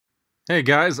Hey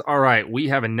guys, all right, we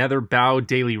have another BOW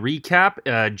daily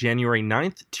recap, January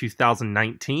 9th,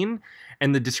 2019.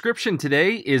 And the description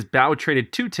today is BOW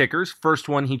traded two tickers. First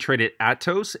one, he traded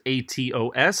ATOS,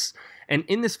 ATOS. And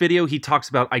in this video, he talks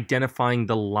about identifying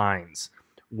the lines,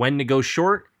 when to go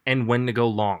short and when to go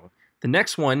long. The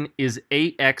next one is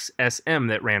AXSM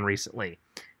that ran recently.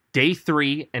 Day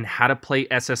 3 and how to play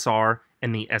SSR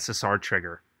and the SSR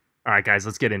Trigger. All right, guys,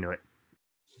 let's get into it.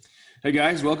 Hey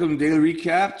guys, welcome to Daily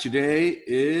Recap. Today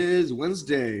is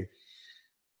Wednesday,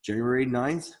 January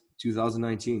 9th,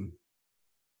 2019.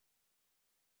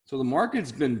 So the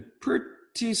market's been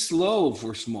pretty slow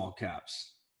for small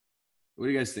caps. What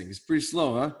do you guys think? It's pretty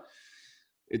slow, huh?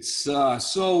 It's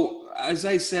so as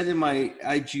I said in my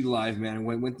IG live, man,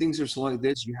 when things are slow like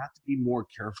this, you have to be more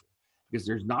careful because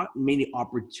there's not many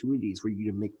opportunities for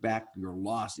you to make back your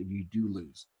loss if you do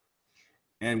lose.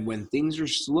 And when things are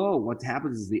slow, what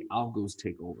happens is the algos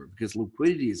take over because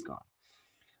liquidity is gone.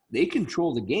 They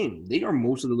control the game. They are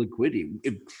most of the liquidity.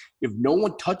 If no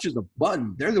one touches a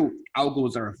button, they're the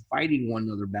algos that are fighting one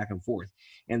another back and forth.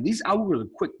 And these algos are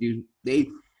quick, dude. They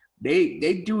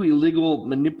do illegal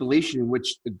manipulation in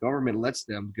which the government lets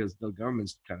them because the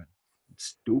government's kind of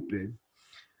stupid.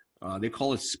 They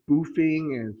call it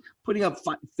spoofing and putting up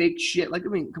fake shit. Like, I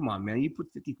mean, come on, man. You put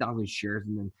 50,000 shares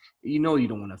and then you know you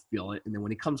don't want to feel it. And then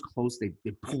when it comes close, they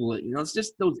pull it. You know, it's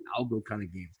just those algo kind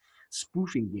of games,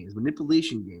 spoofing games,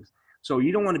 manipulation games. So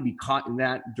you don't want to be caught in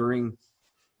that during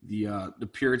the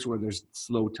periods where there's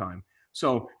slow time.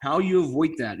 So how you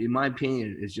avoid that, in my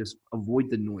opinion, is just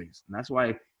avoid the noise. And that's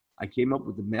why I came up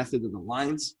with the method of the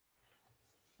lines,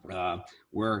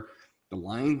 where the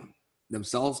line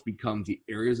themselves become the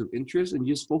areas of interest and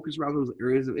just focus around those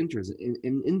areas of interest.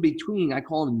 And in between, I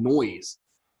call them noise.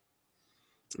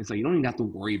 It's like you don't even have to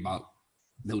worry about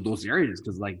those areas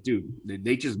because, like, dude,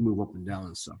 they just move up and down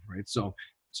and stuff, right? So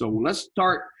let's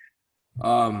start.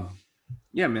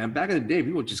 Yeah, man. Back in the day,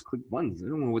 people just click buttons. They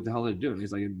don't know what the hell they're doing.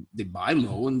 It's like they buy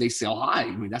low and they sell high.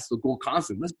 I mean, that's the goal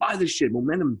concept. Let's buy this shit,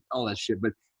 momentum, all that shit.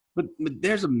 But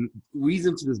there's a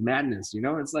reason to this madness, you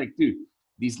know? It's like, dude,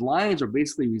 these lines are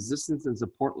basically resistance and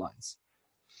support lines.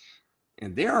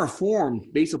 And they are formed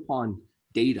based upon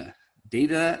data.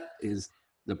 Data is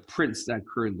the prints that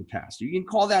occur in the past. You can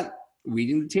call that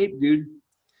reading the tape, dude.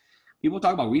 People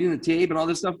talk about reading the tape and all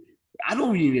this stuff. I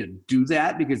don't really need to do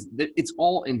that because it's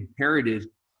all inherent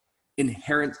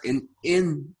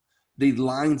in the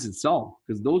lines itself,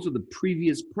 because those are the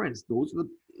previous prints.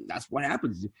 That's what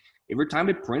happens. Every time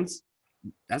it prints,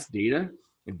 that's data.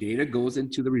 And data goes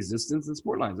into the resistance and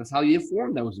support lines. That's how you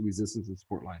form those resistance and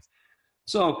support lines.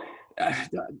 So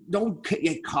don't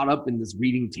get caught up in this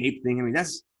reading tape thing. I mean,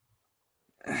 that's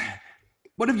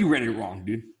what if you read it wrong,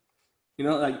 dude? You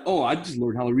know, like, oh, I just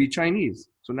learned how to read Chinese.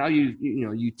 So now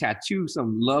you tattoo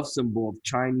some love symbol of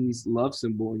Chinese love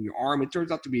symbol in your arm. It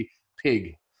turns out to be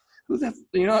pig. Who's that?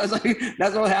 You know, it's like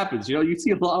that's what happens. You know, you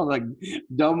see a lot of like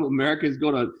dumb Americans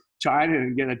go to China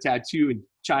and get a tattoo in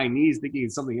Chinese thinking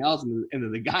it's something else, and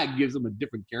then the guy gives them a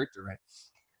different character, right?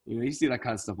 You know, you see that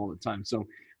kind of stuff all the time. So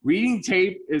reading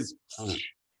tape is,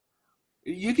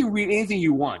 you can read anything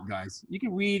you want, guys. You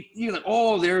can read, you're like,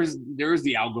 oh, there's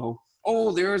the algo.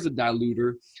 Oh, there's a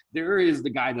diluter. There is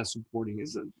the guy that's supporting it.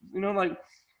 You know, like,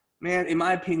 man, in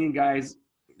my opinion, guys,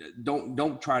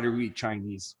 don't try to read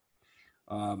Chinese.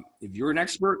 If you're an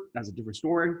expert, that's a different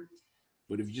story.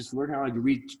 But if you just learn how to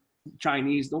read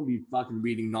Chinese, don't be fucking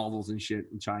reading novels and shit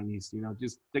in Chinese. You know,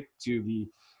 just stick to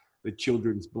the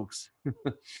children's books.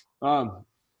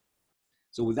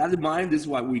 So with that in mind, this is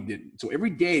what we did. So every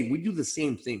day we do the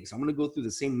same thing. So I'm going to go through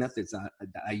the same methods that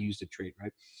I use to trade,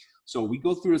 right? So we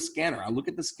go through a scanner. I look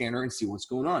at the scanner and see what's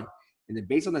going on. And then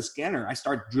based on the scanner, I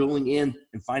start drilling in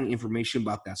and finding information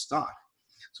about that stock.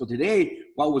 So today,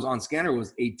 what was on scanner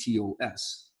was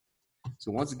ATOS.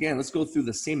 So once again, let's go through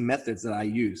the same methods that I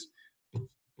use.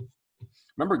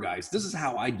 Remember, guys, this is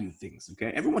how I do things,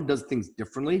 okay? Everyone does things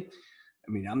differently.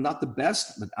 I mean, I'm not the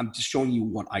best, but I'm just showing you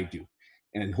what I do.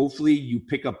 And hopefully you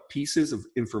pick up pieces of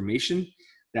information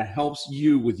that helps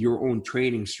you with your own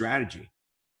trading strategy.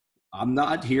 I'm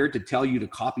not here to tell you to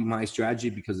copy my strategy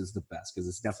because it's the best, because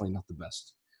it's definitely not the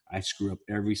best. I screw up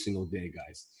every single day,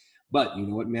 guys. But you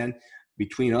know what, man?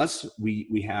 Between us, we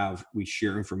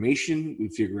share information. We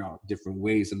figure out different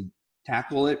ways to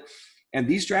tackle it. And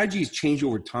these strategies change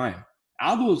over time.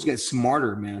 Algos get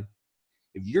smarter, man.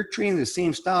 If you're trading the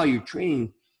same style you're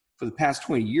trading for the past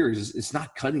 20 years, it's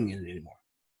not cutting it anymore.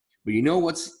 But you know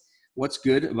what's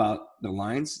good about the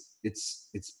lines?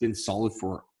 It's been solid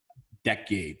for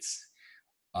decades,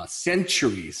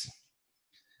 centuries.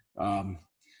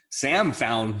 Sam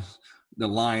found the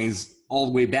lines all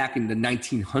the way back in the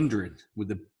 1900 with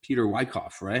the Peter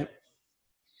Wyckoff, right?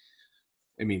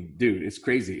 I mean, dude, it's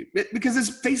crazy because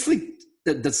it's basically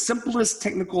the simplest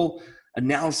technical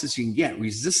analysis you can get.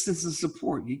 Resistance and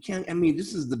support. You can't. I mean,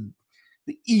 this is the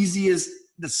easiest,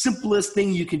 the simplest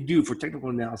thing you can do for technical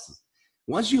analysis.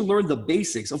 Once you learn the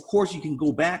basics, of course, you can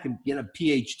go back and get a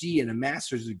PhD and a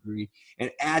master's degree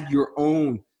and add your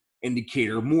own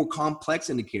indicator, more complex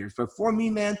indicators. But for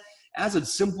me, man, as a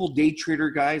simple day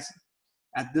trader, guys,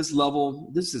 at this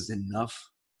level, this is enough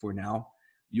for now.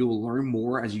 You'll learn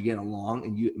more as you get along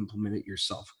and you implement it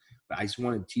yourself. But I just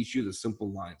want to teach you the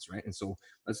simple lines, right? And so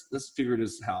let's figure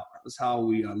this out. That's how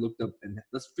we looked up, and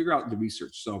let's figure out the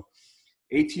research. So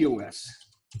ATOS.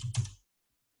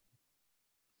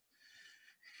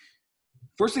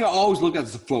 First thing I always look at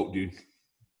is the float, dude.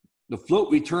 The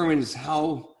float determines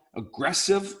how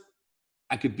aggressive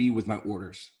I could be with my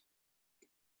orders.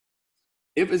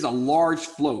 If it's a large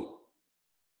float,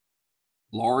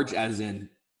 large as in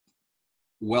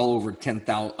well over 10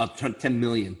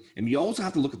 million. And you also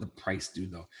have to look at the price,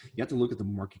 dude, though. You have to look at the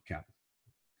market cap.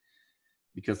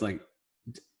 Because like,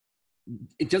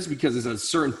 it just because it's a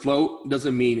certain float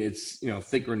doesn't mean it's, you know,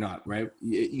 thick or not, right?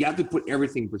 You have to put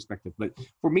everything in perspective. But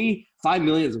for me, 5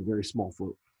 million is a very small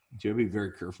float. So you have to be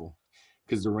very careful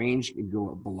because the range can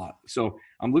go up a lot. So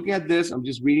I'm looking at this. I'm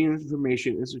just reading this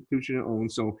information, institution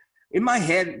owned. So in my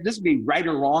head, this would be right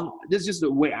or wrong. This is just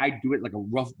the way I do it, like a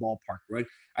rough ballpark, right?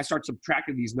 I start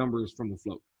subtracting these numbers from the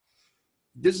float.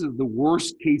 This is the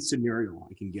worst case scenario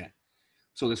I can get.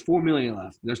 So there's 4 million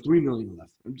left. There's 3 million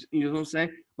left. You know what I'm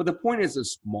saying? But the point is,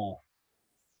 it's small.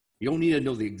 You don't need to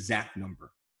know the exact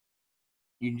number.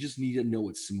 You just need to know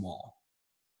it's small.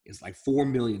 It's like 4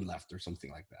 million left or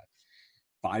something like that.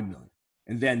 5 million.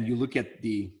 And then you look at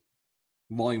the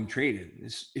volume traded.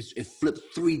 It flipped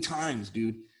 3 times,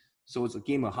 dude. So it's a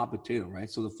game of hot potato, right?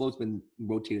 So the float's been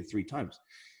rotated 3 times.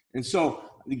 And so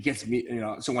it gets me, you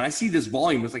know, so when I see this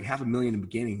volume, it's like 500,000 in the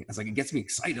beginning. It's like, it gets me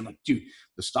excited. I'm like, dude,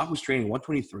 the stock was trading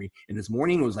 123 and this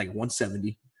morning it was like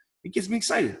 170. It gets me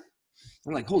excited.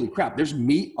 I'm like, holy crap, there's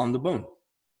meat on the bone.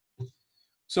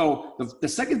 So the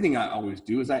second thing I always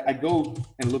do is I go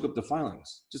and look up the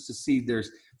filings just to see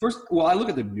I look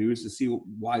at the news to see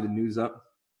why the news up.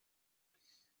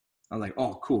 I'm like,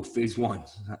 oh, cool, phase 1.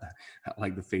 I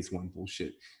like the phase 1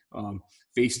 bullshit.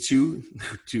 Phase 2,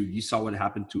 dude, you saw what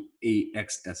happened to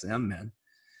AXSM, man.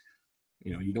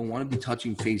 You know, you don't want to be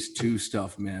touching phase 2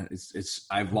 stuff, man.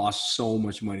 I've lost so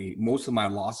much money. Most of my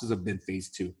losses have been phase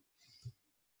 2.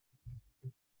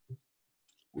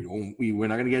 We're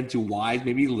not going to get into why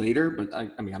maybe later, but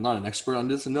I mean, I'm not an expert on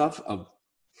this enough.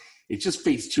 It's just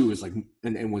phase 2 is like,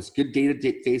 and what's good data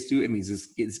phase 2, it means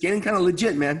it's getting kind of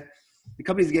legit, man. The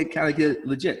companies get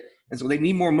legit. And so they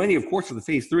need more money, of course, for the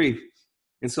phase 3.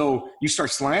 And so you start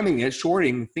slamming it,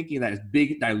 shorting, thinking that it's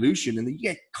big dilution, and then you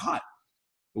get caught.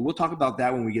 But we'll talk about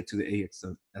that when we get to the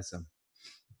AXSM.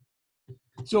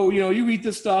 So, you know, you read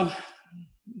this stuff.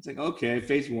 It's like, okay,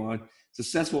 phase 1,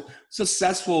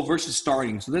 successful versus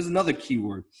starting. So there's another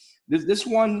keyword. This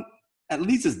one, at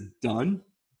least, is done.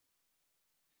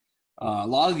 A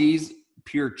lot of these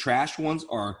pure trash ones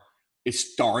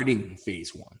it's starting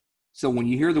phase 1. So when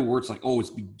you hear the words like, oh, it's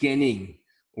beginning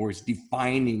or it's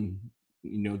defining,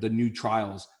 you know, the new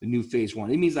trials, the new phase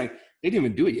 1, it means like they didn't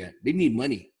even do it yet. They need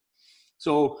money.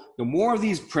 So the more of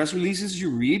these press releases you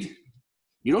read,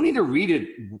 you don't need to read it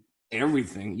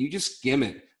everything. You just skim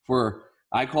it for,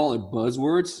 I call it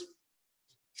buzzwords.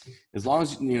 As long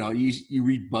as, you know, you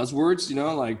read buzzwords, you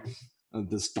know, like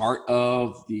the start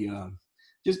of the,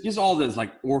 just all this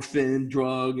like orphan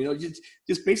drug, you know,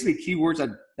 just basically keywords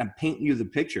that paint you the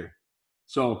picture.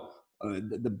 So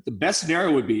the best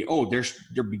scenario would be, oh,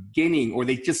 they're beginning, or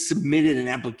they just submitted an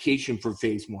application for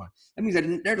phase 1. That means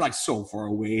that they're like so far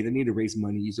away. They need to raise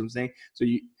money. You know what I'm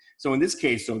saying? So in this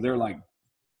case, so they're like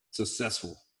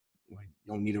successful. Like,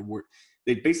 you don't need a word.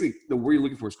 They basically, the word you're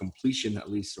looking for is completion, at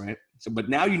least, right? So, but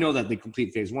now you know that they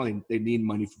complete phase 1. They need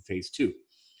money for phase 2.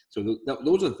 So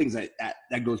those are the things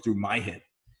that goes through my head.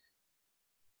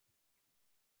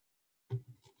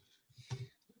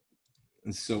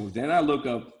 And so then I look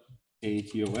up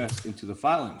ATOS into the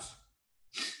filings.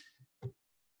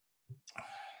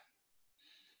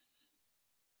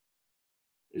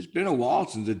 It's been a while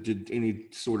since it did any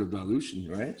sort of dilution,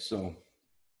 right? So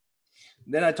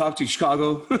then I talked to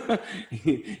Chicago, and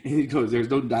he goes, there's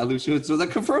no dilution. So that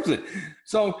confirms it.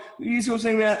 So you see what I'm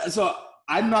saying, man? So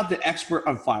I'm not the expert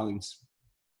on filings.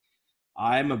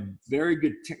 I'm a very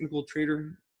good technical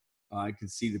trader. I can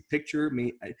see the picture.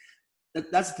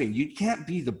 That's the thing. You can't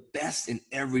be the best in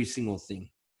every single thing.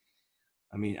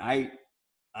 I mean,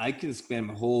 I can spend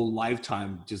my whole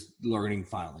lifetime just learning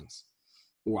filings,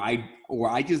 or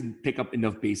I just pick up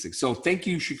enough basics. So thank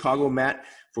you, Chicago Matt,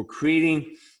 for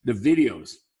creating the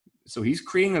videos. So he's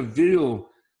creating a video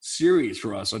series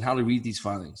for us on how to read these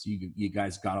filings. You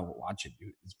guys gotta watch it,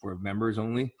 dude. It's for members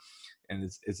only, and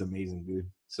it's amazing, dude.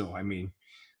 So I mean,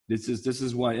 this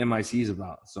is what MIC is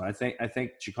about. So I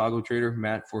thank Chicago Trader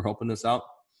Matt for helping us out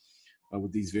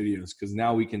with these videos, because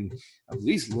now we can at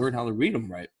least learn how to read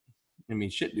them right. I mean,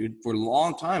 shit, dude. For a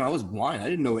long time, I was blind. I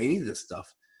didn't know any of this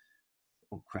stuff.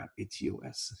 Oh crap,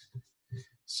 ATOS.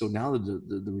 So now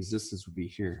the resistance would be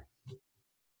here.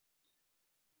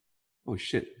 Oh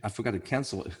shit, I forgot to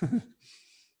cancel it.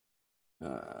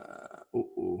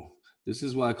 This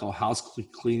is what I call house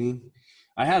cleaning.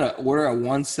 I had an order at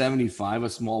 175, a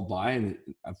small buy, and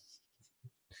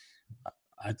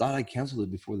I thought I canceled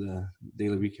it before the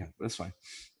daily recap, but that's fine.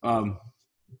 I'm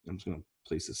just gonna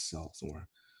place this sell somewhere.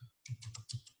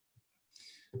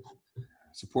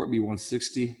 Support be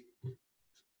 160.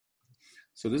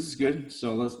 So this is good.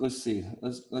 So let's see.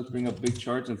 Let's bring up big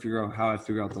charts and figure out how I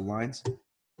figure out the lines.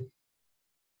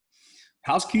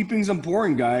 Housekeeping is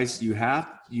important, guys. You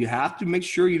have to make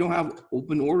sure you don't have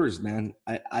open orders, man.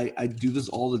 I do this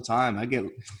all the time. I get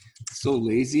so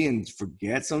lazy and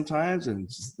forget sometimes, and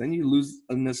then you lose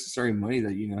unnecessary money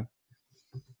that you know.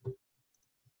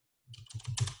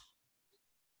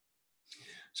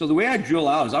 So the way I drill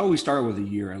out is I always start with a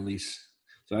year at least.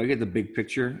 So I get the big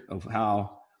picture of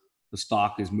how the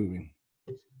stock is moving.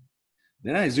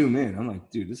 Then I zoom in. I'm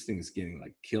like, dude, this thing is getting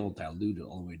like killed, diluted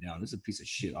all the way down. This is a piece of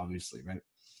shit, obviously, right?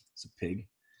 It's a pig.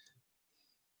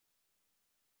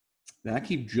 Then I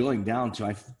keep drilling down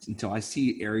until I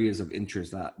see areas of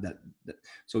interest that.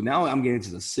 So now I'm getting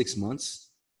to the 6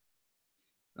 months.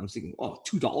 I'm thinking, oh,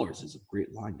 $2 is a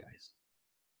great line, guys.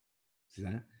 See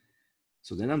that?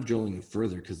 So then I'm drilling it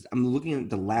further because I'm looking at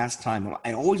the last time.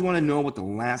 I always want to know what the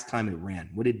last time it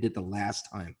ran, what it did the last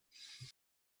time.